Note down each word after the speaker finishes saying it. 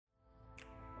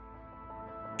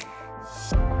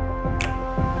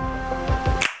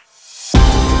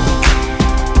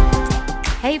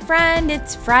Hey friend,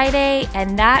 it's Friday,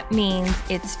 and that means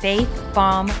it's Faith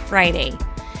Bomb Friday.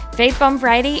 Faith Bomb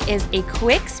Friday is a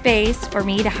quick space for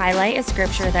me to highlight a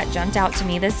scripture that jumped out to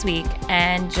me this week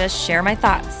and just share my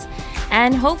thoughts,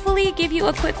 and hopefully give you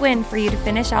a quick win for you to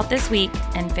finish out this week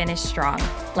and finish strong.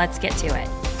 Let's get to it.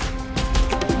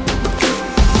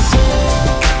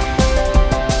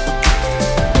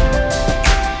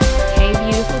 Hey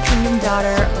beautiful Kingdom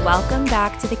Daughter, welcome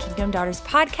back to the Kingdom Daughters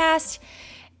podcast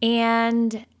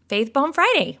and Faith Bomb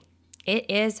Friday. It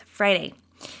is Friday.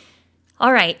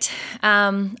 All right.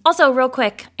 Also, real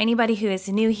quick, anybody who is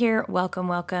new here, welcome,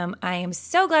 welcome. I am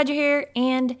so glad you're here,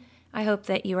 and I hope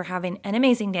that you are having an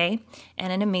amazing day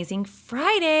and an amazing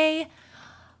Friday.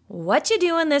 What you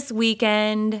doing this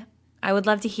weekend? I would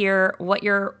love to hear what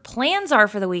your plans are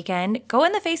for the weekend. Go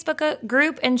in the Facebook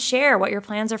group and share what your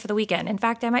plans are for the weekend. In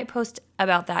fact, I might post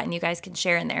about that, and you guys can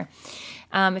share in there.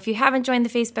 If you haven't joined the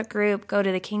Facebook group, go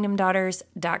to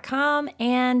thekingdomdaughters.com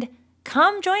and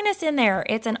come join us in there.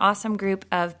 It's an awesome group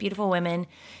of beautiful women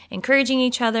encouraging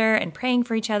each other and praying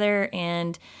for each other,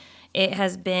 and it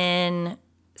has been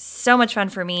so much fun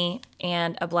for me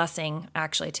and a blessing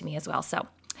actually to me as well. So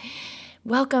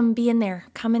welcome, be in there.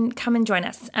 Come and join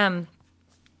us.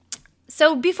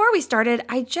 So before we started,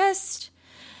 I just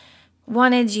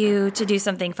wanted you to do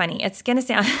something funny. It's going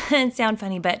to sound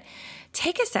funny, but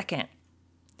take a second.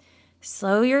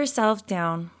 Slow yourself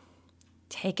down.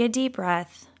 Take a deep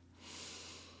breath.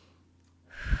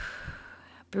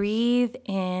 Breathe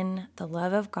in the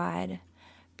love of God.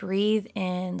 Breathe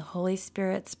in the Holy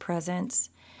Spirit's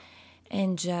presence,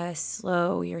 and just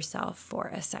slow yourself for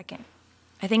a second.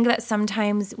 I think that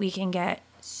sometimes we can get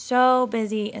so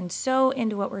busy and so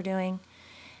into what we're doing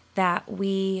that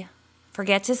we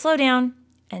forget to slow down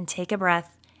and take a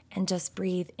breath and just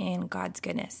breathe in God's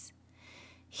goodness.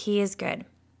 He is good,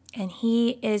 and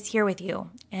He is here with you,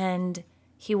 and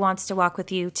He wants to walk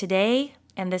with you today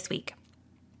and this week.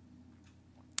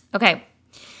 Okay,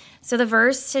 so the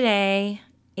verse today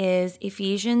is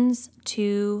Ephesians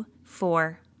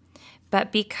 2:4.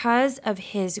 But because of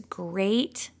His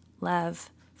great love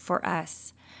for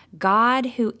us, God,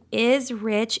 who is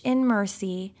rich in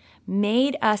mercy,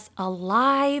 made us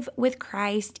alive with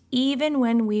Christ even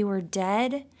when we were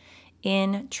dead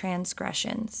in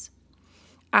transgressions.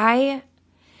 I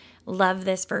love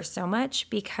this verse so much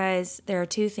because there are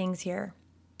two things here.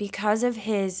 Because of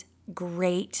His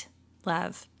great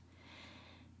love.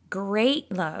 Great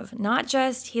love, not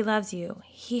just He loves you.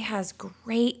 He has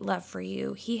great love for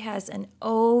you. He has an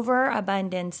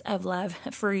overabundance of love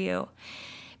for you.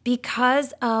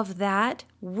 Because of that,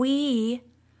 we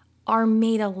are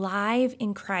made alive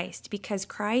in Christ, because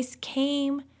Christ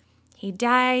came, He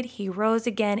died, He rose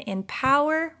again in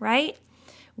power, right?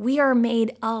 We are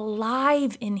made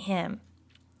alive in Him.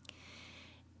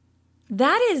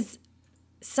 That is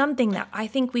something that I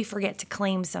think we forget to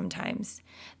claim sometimes,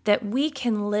 that we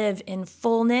can live in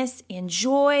fullness, in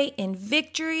joy, in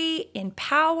victory, in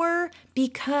power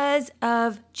because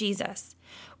of Jesus.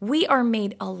 We are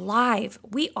made alive.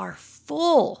 We are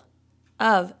full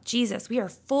of Jesus. We are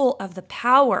full of the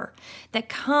power that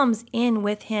comes in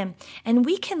with Him. And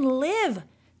we can live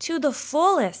to the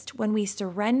fullest when we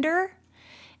surrender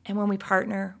and when we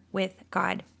partner with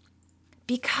God.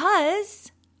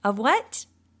 Because of what?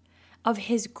 Of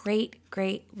His great,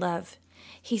 great love.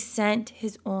 He sent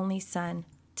His only Son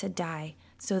to die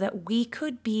so that we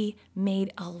could be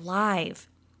made alive,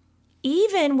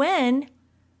 even when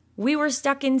we were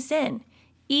stuck in sin,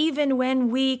 even when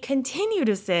we continue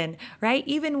to sin, right?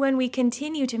 Even when we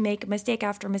continue to make mistake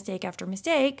after mistake after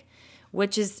mistake,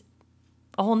 which is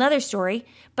a whole nother story.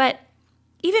 But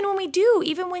even when we do,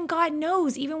 even when God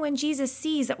knows, even when Jesus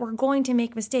sees that we're going to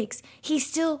make mistakes, He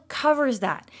still covers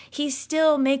that. He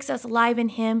still makes us alive in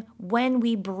Him when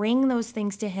we bring those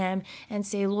things to Him and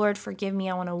say, Lord, forgive me.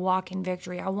 I want to walk in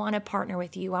victory. I want to partner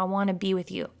with You. I want to be with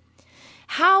You.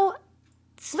 How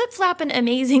flip-flop and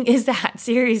amazing is that?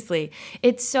 Seriously.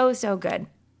 It's so, so good.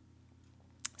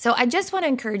 So I just want to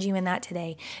encourage you in that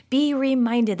today. Be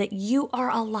reminded that you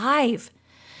are alive.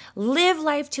 Live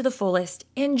life to the fullest.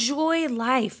 Enjoy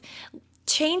life.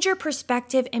 Change your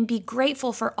perspective and be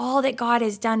grateful for all that God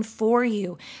has done for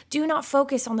you. Do not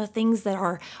focus on the things that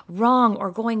are wrong or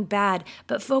going bad,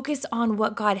 but focus on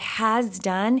what God has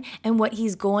done and what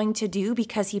He's going to do,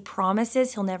 because He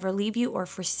promises He'll never leave you or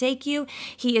forsake you.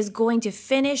 He is going to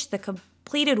finish the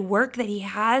completed work that He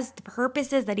has, the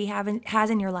purposes that He has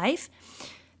in your life.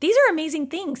 These are amazing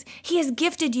things. He has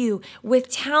gifted you with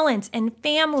talents and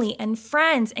family and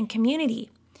friends and community.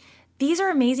 These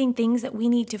are amazing things that we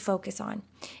need to focus on.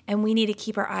 and we need to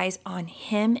keep our eyes on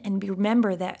Him and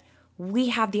remember that we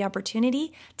have the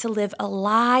opportunity to live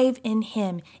alive in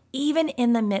Him, even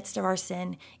in the midst of our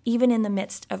sin, even in the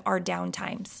midst of our down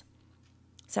times.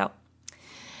 So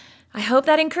I hope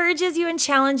that encourages you and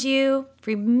challenges you.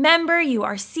 Remember, you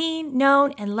are seen,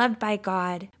 known, and loved by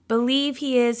God. Believe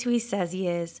He is who He says He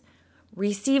is.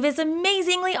 Receive His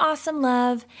amazingly awesome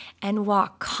love and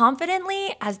walk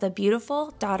confidently as the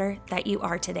beautiful daughter that you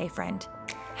are today, friend.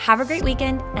 Have a great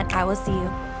weekend, and I will see you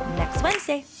next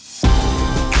Wednesday.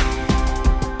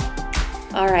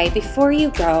 All right, before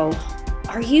you go,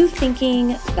 are you thinking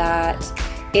that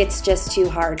it's just too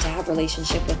hard to have a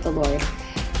relationship with the Lord?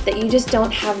 That you just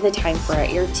don't have the time for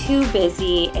it? You're too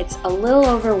busy. It's a little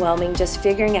overwhelming just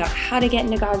figuring out how to get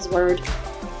into God's Word.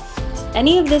 Does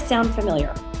any of this sound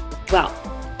familiar? Well,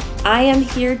 I am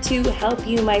here to help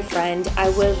you, my friend. I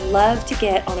would love to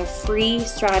get on a free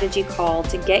strategy call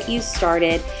to get you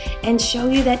started and show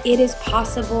you that it is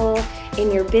possible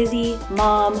in your busy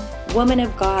mom, woman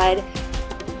of God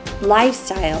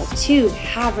lifestyle to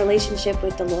have relationship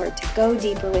with the Lord, to go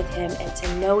deeper with Him and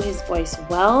to know His voice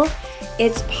well.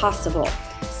 It's possible.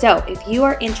 So if you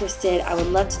are interested, I would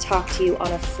love to talk to you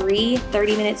on a free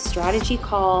 30-minute strategy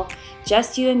call,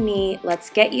 just you and me. Let's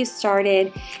get you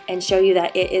started and show you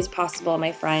that it is possible,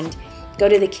 my friend. Go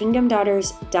to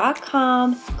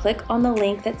thekingdomdaughters.com, click on the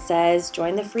link that says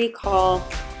join the free call,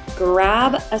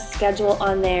 grab a schedule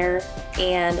on there,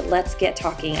 and let's get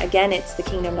talking. Again, it's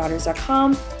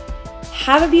thekingdomdaughters.com.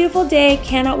 Have a beautiful day.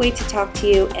 Cannot wait to talk to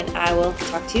you, and I will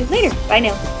talk to you later. Bye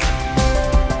now.